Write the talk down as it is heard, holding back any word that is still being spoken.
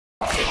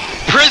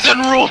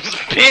Prison rules,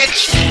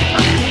 bitch!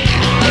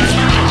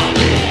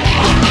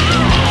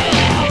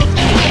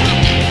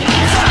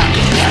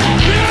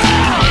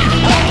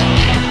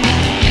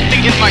 To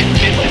get my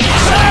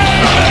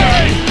business.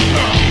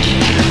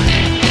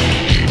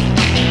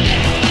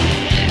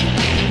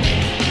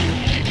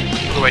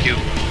 What do I do?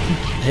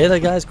 Hey there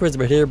guys,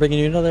 Quizbert here, bringing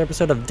you another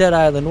episode of Dead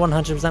Island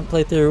 100%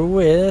 playthrough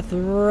with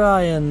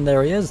Ryan.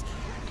 There he is.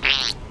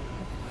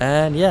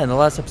 And yeah, in the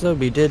last episode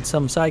we did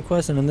some side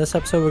quests, and in this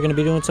episode we're going to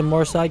be doing some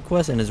more side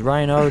quests. And is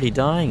Ryan already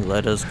dying?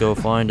 Let us go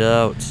find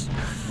out.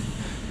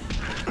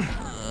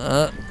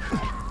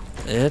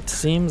 It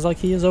seems like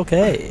he is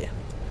okay.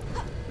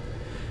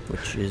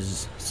 Which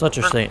is such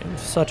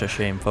a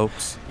shame,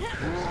 folks.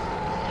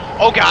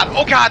 Oh god,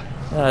 oh god!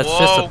 It's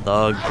just a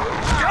thug.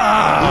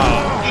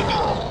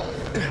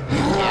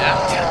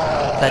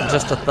 Yeah. That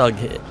just a thug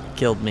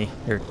killed me,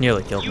 or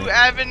nearly killed me. You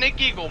having a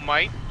giggle,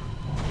 mate?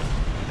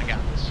 I got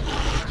this.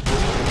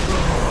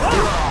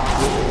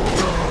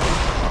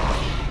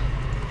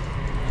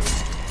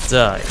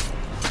 Die.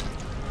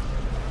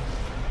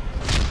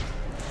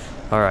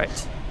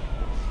 Alright.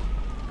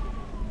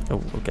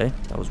 Oh, okay.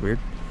 That was weird.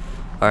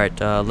 Alright,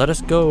 let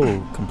us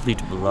go. Complete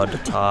blood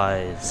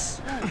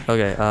ties.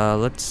 Okay,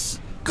 let's...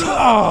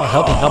 Oh,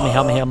 help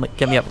me.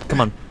 Get me up.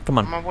 Come on.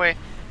 On my way.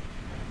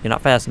 You're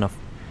not fast enough.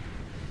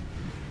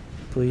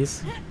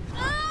 Please.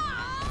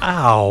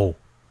 Ow.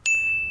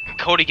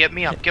 Cody, get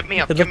me up. Get me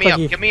up. It Get looked me like up.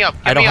 you- Get me up.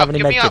 I don't have any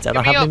medkits. I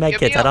don't have any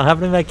medkits. I don't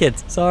have any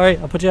medkits. Sorry,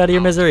 I'll put you out of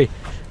your misery.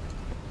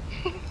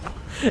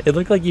 It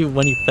looked like you,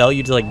 when you fell,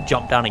 you just like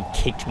jumped down and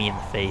kicked me in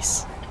the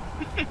face.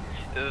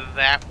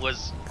 That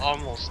was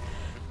almost...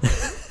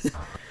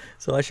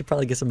 So I should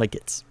probably get some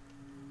medkits.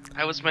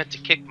 I was meant to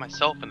kick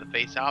myself in the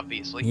face,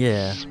 obviously.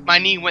 Yeah. My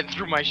knee went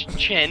through my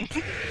chin.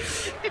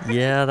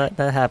 Yeah,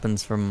 that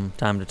happens from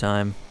time to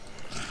time.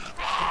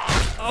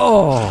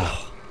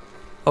 Oh.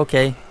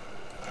 Okay.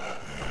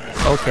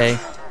 Okay.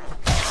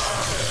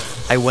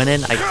 I went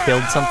in, I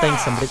killed something,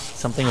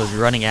 something was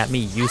running at me,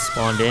 you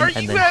spawned in, Are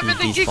and you then having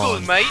he a giggle,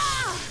 despawned. mate?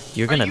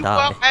 You're gonna Are you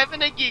die.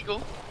 having a giggle?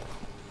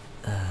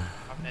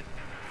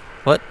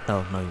 What?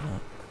 Oh, no you're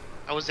not.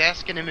 I was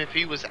asking him if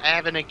he was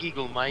having a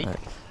giggle, mate. Alright.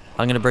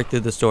 I'm gonna break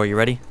through this door, you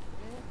ready?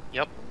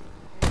 Yep.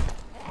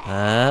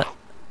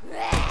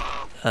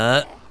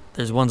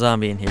 There's one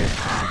zombie in here.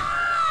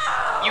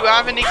 You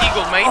having a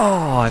giggle, mate?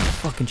 Oh, I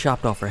fucking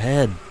chopped off her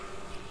head.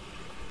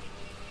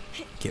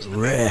 Get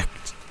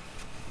wrecked.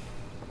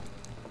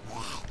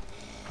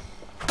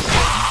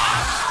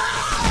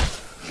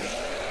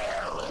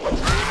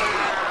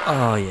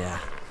 Oh, yeah.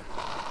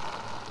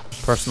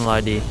 Personal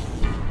ID.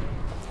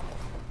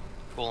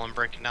 Cool, I'm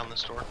breaking down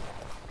this door.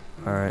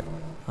 Alright,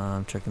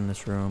 I'm checking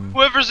this room.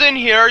 Whoever's in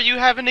here, are you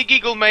having a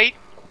giggle, mate?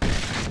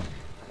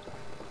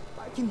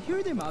 I can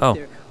hear them out Oh.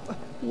 there.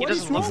 He What is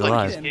doesn't wrong look He's like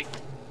alive. he's with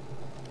them? giggling.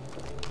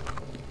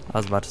 I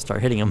was about to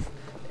start hitting him.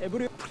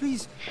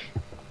 Please,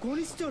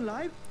 Cody's still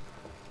alive?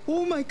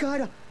 Oh my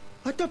god,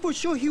 I thought for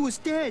sure he was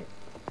dead.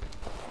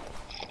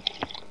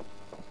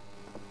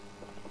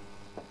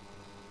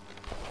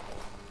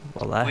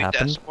 Well, that We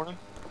happened. escort him?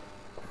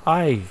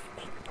 I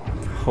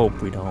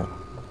hope we don't.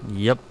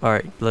 Yep.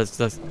 Alright, let's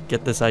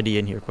get this ID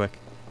in here quick.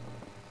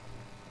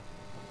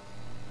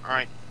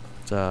 Alright.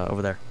 It's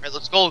over there. Alright,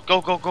 let's go.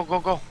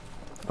 Go.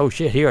 Oh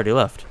shit, he already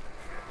left.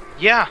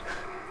 Yeah.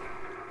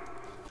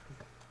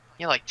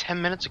 Yeah, like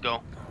 10 minutes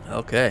ago.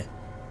 Okay.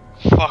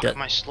 Fuck Get-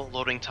 my slow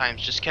loading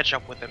times. Just catch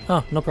up with him.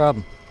 Oh, no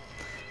problem.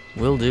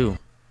 Will do.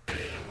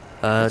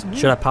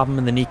 Should I pop him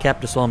in the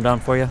kneecap to slow him down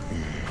for you?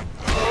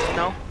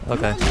 No?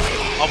 Okay.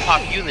 I'll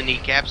pop you in the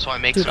kneecap so I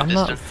make Dude, some I'm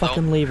not distance.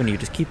 fucking leaving you.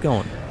 Just keep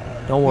going.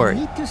 Don't We worry.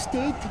 need to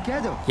stay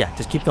together. Yeah,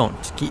 just keep going.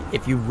 Just keep.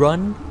 If you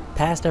run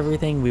past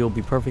everything, we will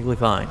be perfectly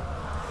fine.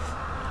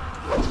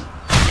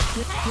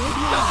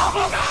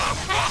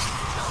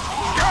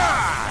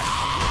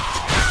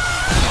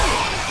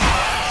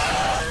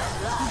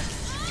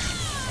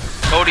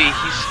 Cody,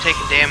 he's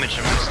taking damage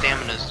and my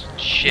stamina's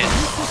shit.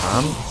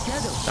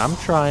 I'm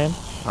trying.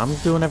 I'm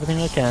doing everything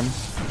I can.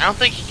 I don't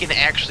think he can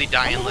actually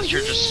die unless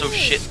you're just so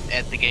shit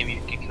at the game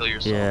you can kill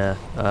yourself.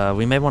 Yeah.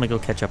 We may want to go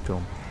catch up to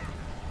him.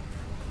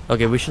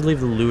 Okay, we should leave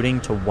the looting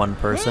to one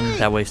person. Hey!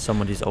 That way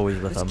somebody's always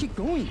with Let's them. keep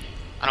going.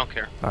 I don't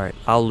care. Alright,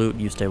 I'll loot.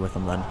 You stay with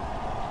them then.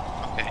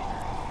 Okay.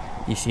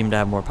 You seem to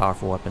have more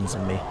powerful weapons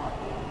than me.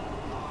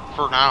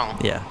 For now.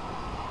 Yeah.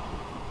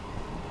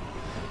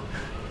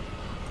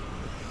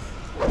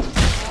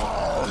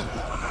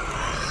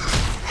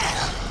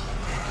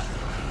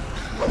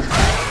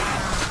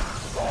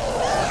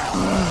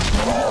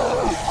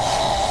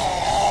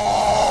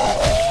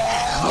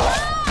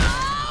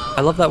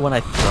 I love that when I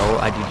throw,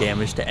 I do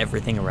damage to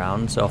everything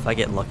around, so if I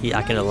get lucky,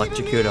 I can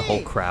electrocute a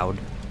whole crowd.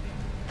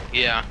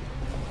 Yeah.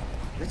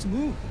 Let's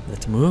move.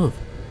 Let's move.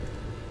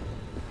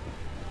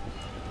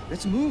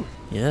 Let's move.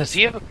 Yes. Does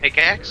he have a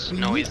pickaxe? We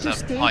No, need he's to a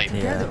stay pipe.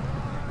 together.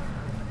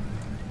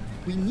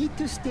 We need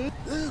to stay.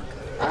 Look.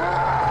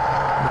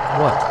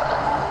 What?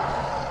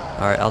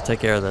 Alright, I'll take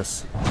care of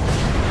this.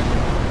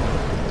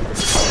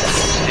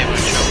 Stay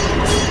with Joe.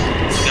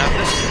 You got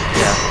this?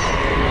 Yeah.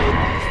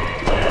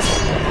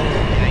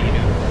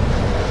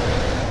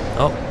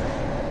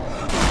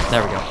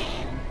 There we go.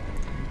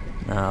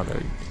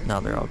 Now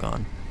they're all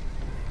gone.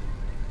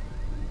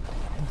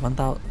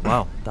 1,000.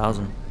 Wow,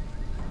 1,000.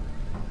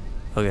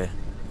 Okay.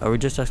 Are we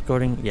just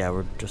escorting? Yeah,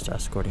 we're just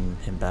escorting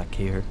him back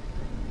here.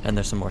 And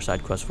there's some more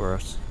side quests for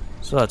us.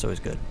 So that's always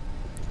good.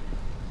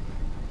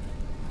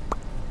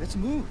 Let's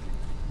move.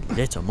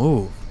 Let's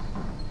move.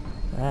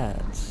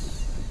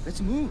 That's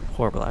Let's move.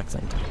 horrible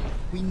accent.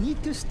 We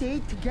need to stay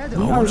together.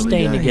 We are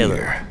staying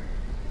together.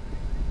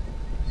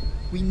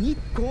 We need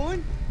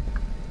corn.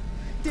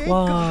 Thank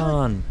God.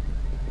 Kwan.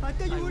 I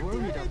thought you were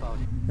dead.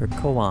 Or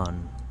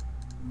Koan.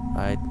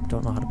 I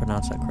don't know how to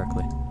pronounce that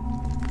correctly.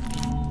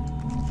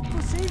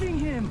 For saving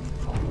him.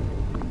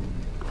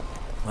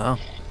 Well,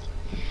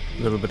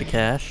 a little bit of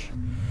cash.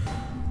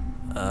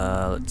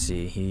 Let's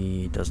see.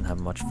 He doesn't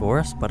have much for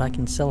us, but I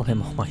can sell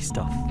him all my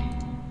stuff.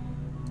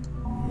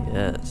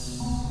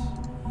 Yes.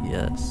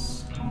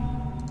 Yes.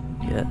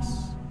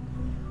 Yes.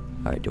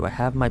 Alright, do I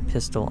have my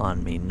pistol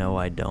on me? No,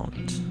 I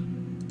don't.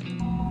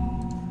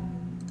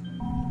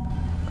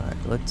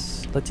 Alright,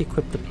 let's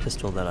equip the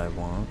pistol that I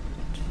want.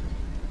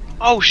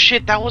 Oh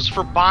shit, that was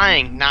for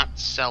buying, not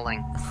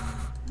selling.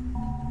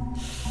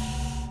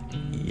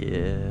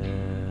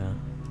 Yeah.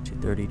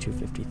 230,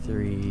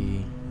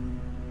 253,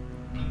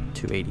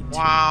 282.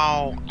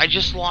 Wow, I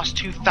just lost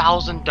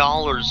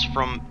 $2,000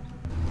 from...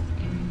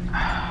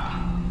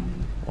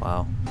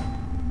 Wow.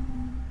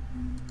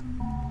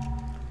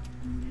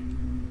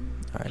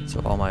 Alright,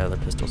 so all my other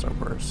pistols are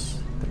worse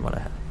than what I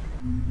have.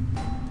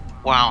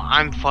 Wow,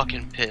 I'm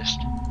fucking pissed.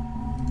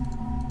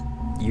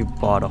 You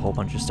bought a whole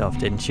bunch of stuff,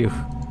 didn't you?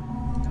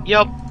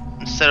 Yup,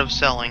 instead of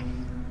selling.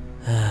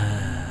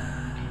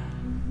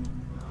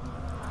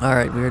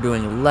 Alright, we are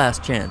doing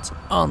last chance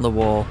on the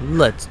wall.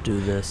 Let's do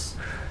this.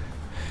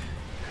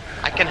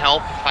 I can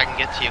help if I can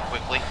get to you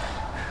quickly.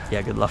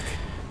 Yeah, good luck.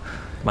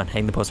 Come on,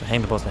 hang the poster,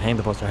 hang the poster, hang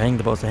the poster, hang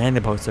the poster, hang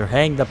the poster,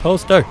 hang the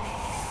poster!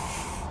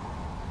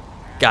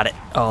 Got it.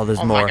 Oh, there's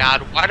Oh more. my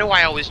god, why do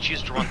I always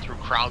choose to run through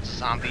crowds of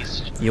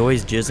zombies? You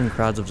always jizz in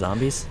crowds of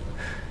zombies?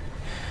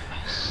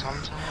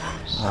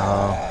 Sometimes.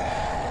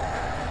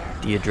 Oh.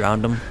 Do you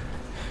drown them?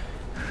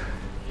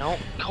 No.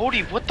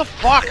 Cody, what the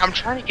fuck? I'm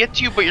trying to get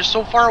to you, but you're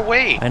so far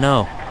away. I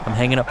know. I'm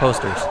hanging up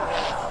posters.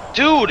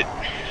 Dude!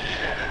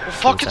 Well,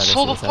 fucking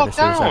slow the fuck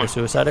down!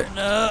 Suicider.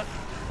 No.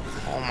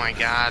 Oh my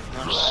god,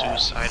 another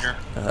suicider.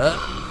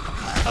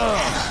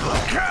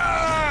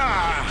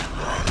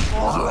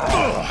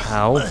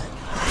 Ow.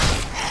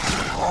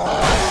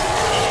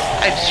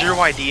 I have zero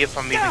idea if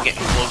I'm even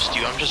getting close to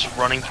you. I'm just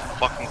running through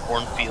fucking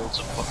cornfields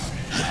of fucking...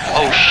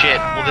 Oh shit,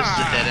 well this is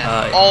a dead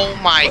end. Oh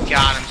my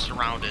god, I'm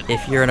surrounded.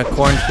 If you're in a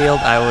cornfield,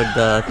 I would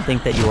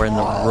think that you are in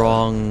the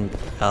wrong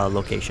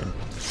location.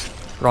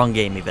 Wrong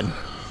game, even.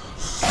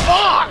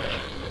 Fuck!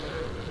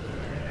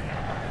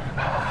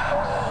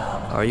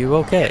 Are you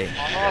okay?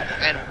 Up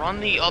and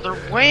run the other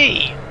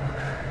way.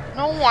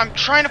 No, I'm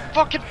trying to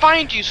fucking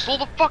find you. Slow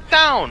the fuck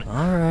down.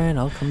 Alright,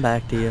 I'll come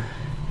back to you.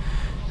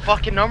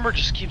 Fucking number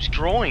just keeps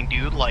growing,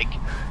 dude. Like,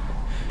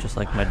 Just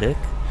like my dick.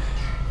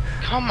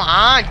 come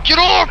on, get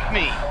off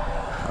me.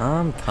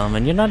 I'm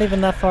coming. You're not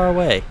even that far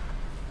away.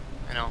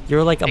 I know.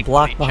 You're like a Hey,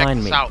 block Cody,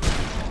 behind check me. this out.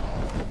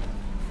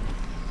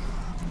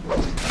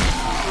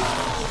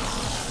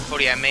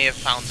 Cody, I may have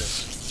found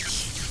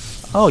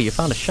this. Oh, you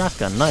found a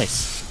shotgun.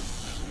 Nice.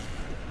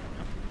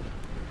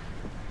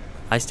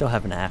 I still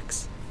have an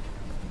axe.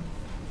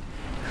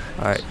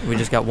 Alright, we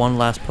just got one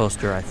last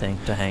poster, I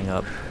think, to hang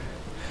up.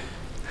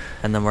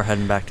 And then we're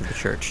heading back to the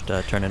church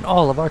to turn in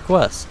all of our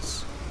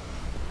quests.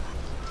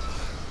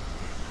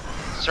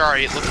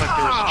 Sorry, it looked like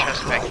there was a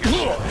chest back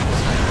here.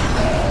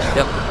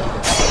 Yep.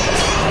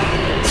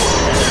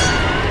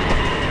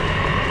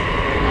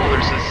 Oh,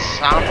 there's a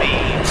zombie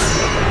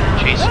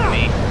chasing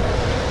me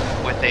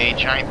with a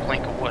giant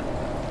plank of wood.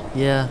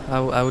 Yeah,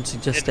 I would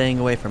suggest staying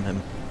away from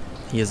him.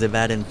 He is a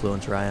bad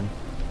influence, Ryan.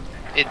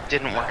 It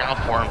didn't work out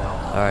for him.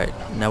 Alright,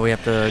 now we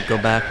have to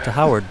go back to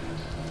Howard.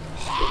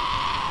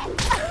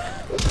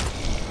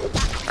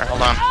 Alright,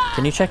 hold on.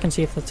 Can you check and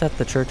see if it's at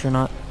the church or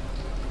not?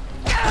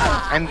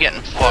 I'm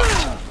getting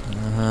fucked.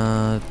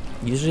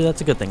 Usually that's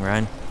a good thing,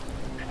 Ryan.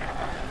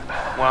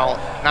 Well,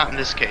 not in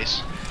this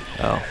case.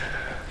 Oh.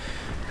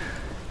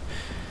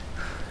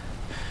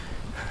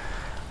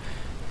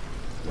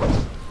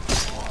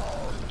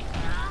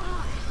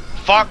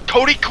 Fuck,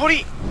 Cody,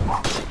 Cody!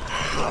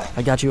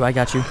 I got you, I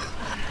got you.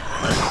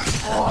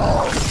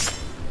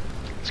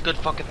 It's a good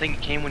fucking thing you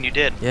came when you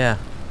did, Yeah.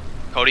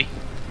 Cody.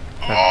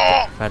 If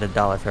I had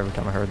 $1 for every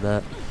time I heard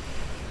that.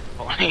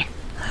 Boy.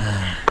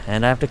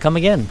 And I have to come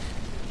again.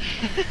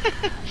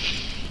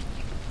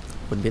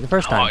 Wouldn't be the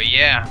first time. Oh,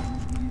 yeah.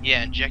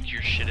 Yeah, inject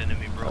your shit into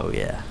me, bro. Oh,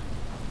 yeah.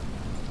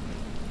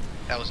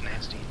 That was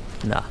nasty.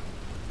 Nah.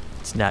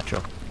 It's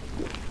natural.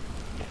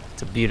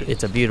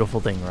 It's a beautiful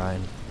thing,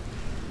 Ryan.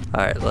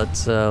 Alright,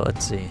 let's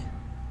see.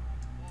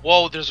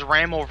 Whoa, there's a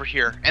ram over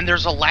here, and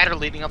there's a ladder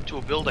leading up to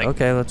a building.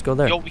 Okay, let's go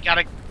there. Yo, we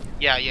gotta...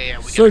 Yeah, we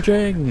gotta...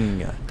 Searching!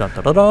 Da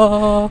da da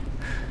da!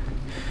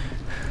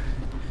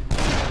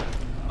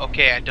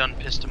 Okay, I done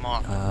pissed him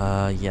off.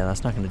 Yeah,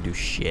 that's not gonna do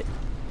shit.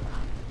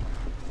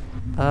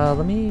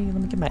 Let me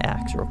get my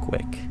axe real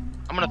quick.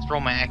 I'm gonna throw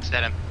my axe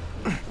at him.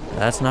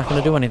 That's not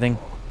gonna do anything.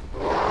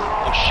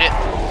 Oh shit!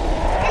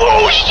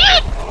 Oh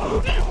shit!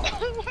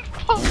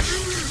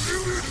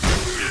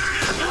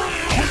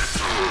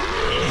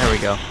 There we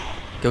go.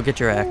 Go get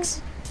your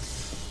axe.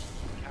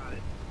 Got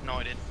it. No,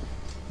 I didn't.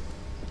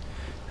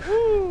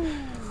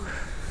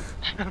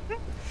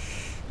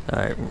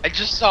 Alright. I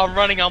just saw him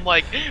running. I'm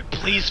like,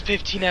 please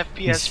 15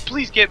 FPS.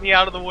 Please get me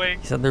out of the way. You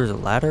said there was a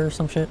ladder or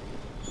some shit?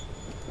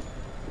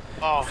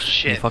 Oh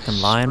shit! You fucking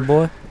lying,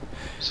 boy?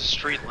 It's a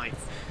street light.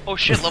 Oh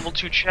shit! Level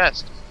 2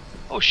 chest.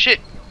 Oh shit!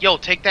 Yo,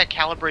 take that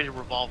calibrated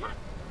revolver.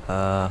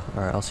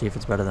 Alright, I'll see if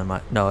it's better than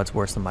my... No, it's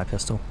worse than my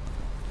pistol.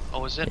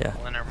 Oh, is it? Yeah.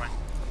 Well, then never mind.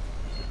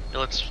 Yeah,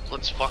 let's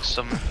fuck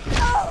some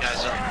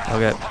guys up.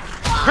 Okay.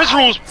 Prison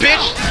rules,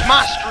 bitch! It's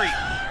my street!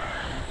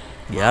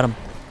 Got him.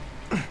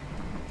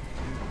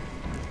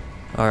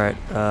 Alright,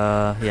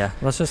 yeah.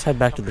 Let's just head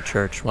back to the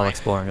church while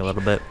exploring a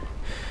little bit.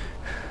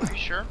 Are you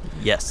sure?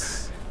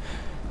 Yes.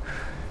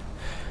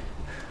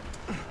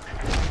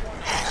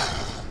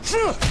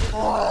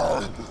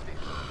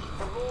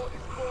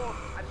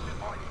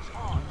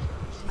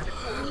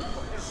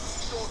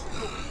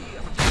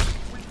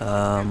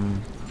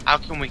 How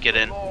can we get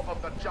in?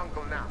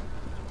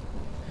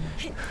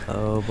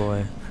 Oh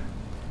boy.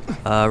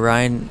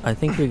 Ryan, I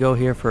think we go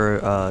here for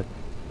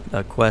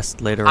a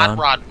quest later Hot on.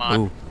 rod mod.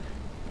 Ooh,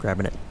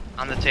 grabbing it.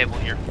 On the table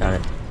here. Got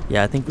it.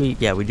 Yeah, I think we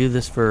do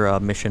this for a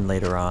mission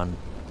later on.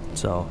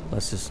 So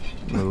let's just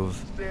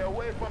move. Stay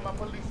away from a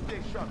police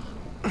station.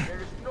 There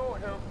is no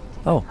help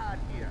to Oh, hide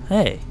here.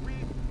 hey.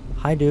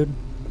 Hi, dude.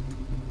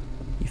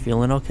 You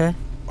feeling okay?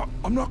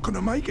 I'm not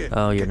gonna make it.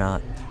 Oh, you're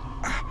not.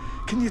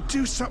 Can you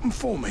do something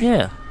for me?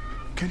 Yeah.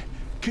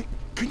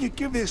 Can you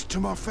give this to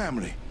my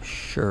family? I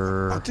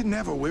Sure. didn't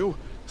have a will,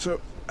 so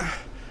I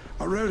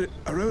wrote it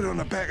on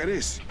the back of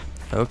this.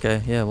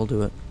 Okay. Yeah, we'll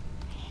do it.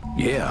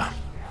 Yeah.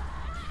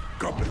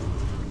 Got it.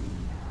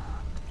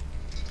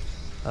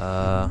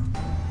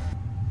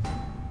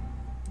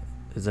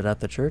 Is it at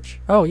the church?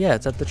 Oh yeah,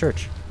 it's at the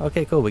church.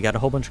 Okay, cool. We got a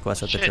whole bunch of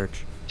quests at the Shit.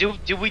 church.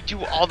 Did we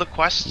do all the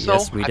quests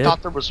Yes, though? we I did.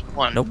 thought there was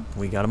one. Nope,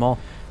 we got them all.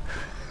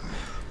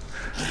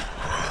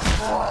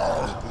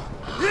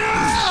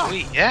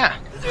 Sweet, yeah.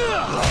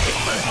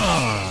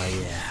 Oh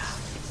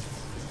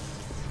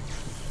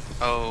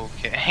yeah,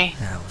 Okay.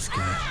 that was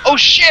good. Oh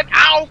shit!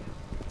 Ow!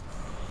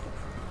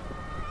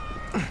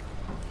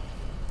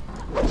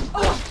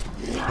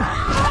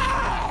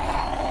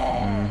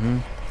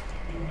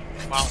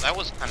 Wow, that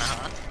was kind of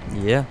hot.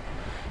 Yeah.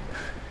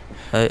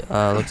 Hey,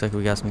 looks like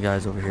we got some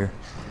guys over here.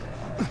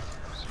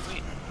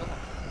 Sweet.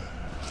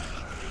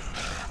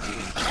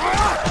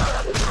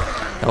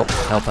 Help!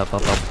 Help! Help!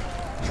 Help! Help!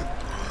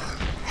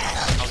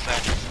 How's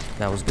that?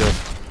 That was good.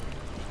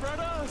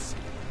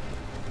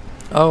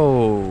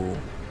 Oh.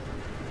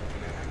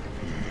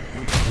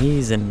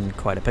 He's in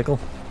quite a pickle.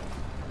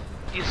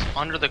 He's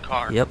under the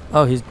car. Yep.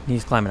 Oh,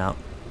 he's climbing out.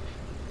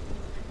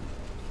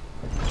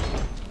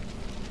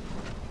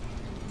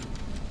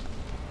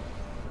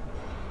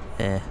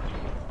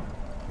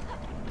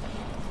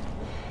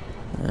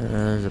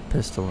 There's a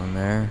pistol in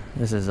there.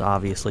 This is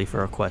obviously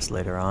for a quest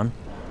later on.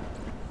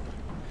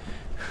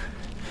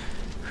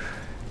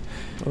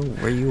 Oh,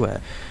 where you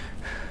at?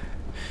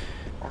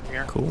 Over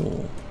here.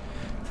 Cool.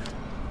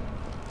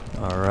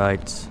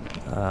 Alright.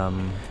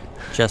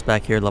 Chest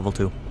back here, level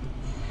 2.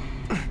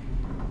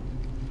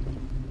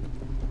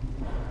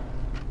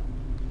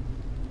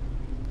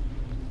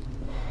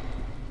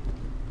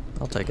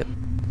 I'll take it.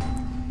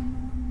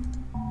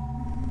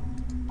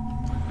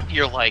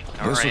 You're like,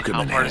 alright,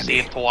 how far does he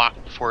have to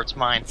walk before it's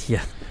mine?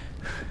 Yeah.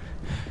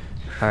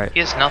 Alright.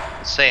 He has nothing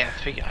to say.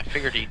 I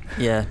figured he'd...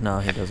 Yeah, no,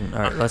 he doesn't.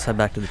 Alright, let's head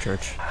back to the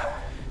church.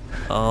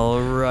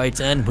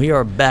 Alright, and we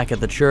are back at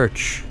the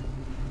church.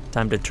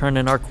 Time to turn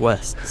in our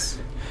quests.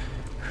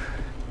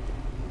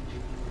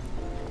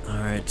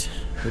 Alright,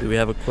 who do we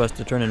have a quest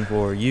to turn in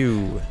for?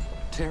 You.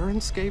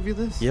 Terrence gave you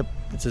this? Yep,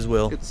 it's his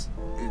will. It's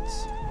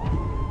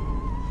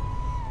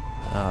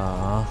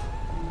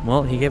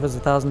Well, he gave us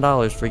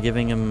 $1,000 for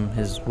giving him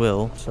his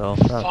will, so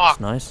that's Fuck.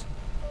 nice.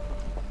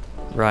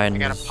 Ryan. I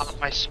gotta pop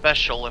my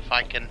special if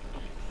I can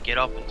get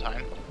up in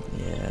time.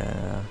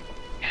 Yeah.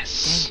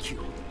 Yes. Thank you.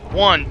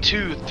 1,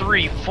 2,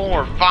 3,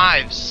 4,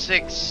 5,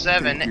 6,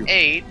 7,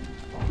 8.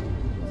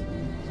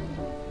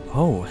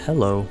 Oh,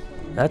 hello.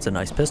 That's a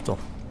nice pistol.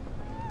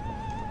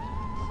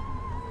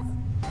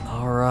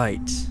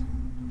 Alright.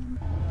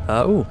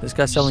 Ooh, this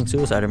guy's selling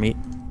suicider meat.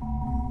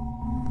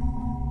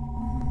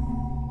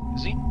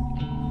 Is he?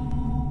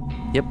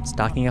 Yep,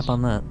 stocking up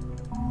on that.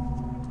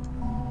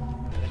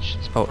 That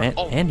shit's Oh,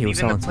 and he was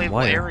even selling the some playable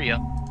wire. area.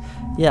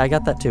 Yeah, I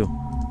got that too.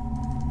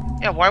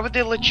 Yeah, why would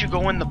they let you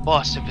go in the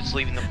bus if it's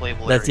leaving the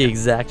playable That's the area?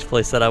 exact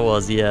place that I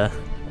was, yeah.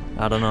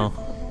 I don't know.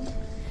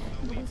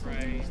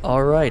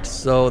 Alright,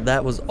 so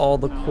that was all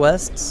the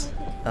quests.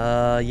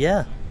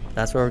 Yeah.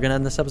 That's where we're gonna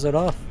end this episode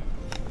off.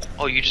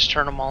 Oh, you just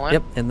turn them all in?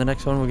 Yep, in the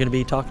next one we're gonna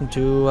be talking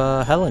to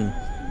Helen.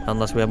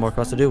 Unless we have more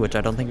quests to do, which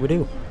I don't think we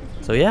do.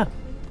 So yeah,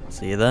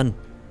 see you then.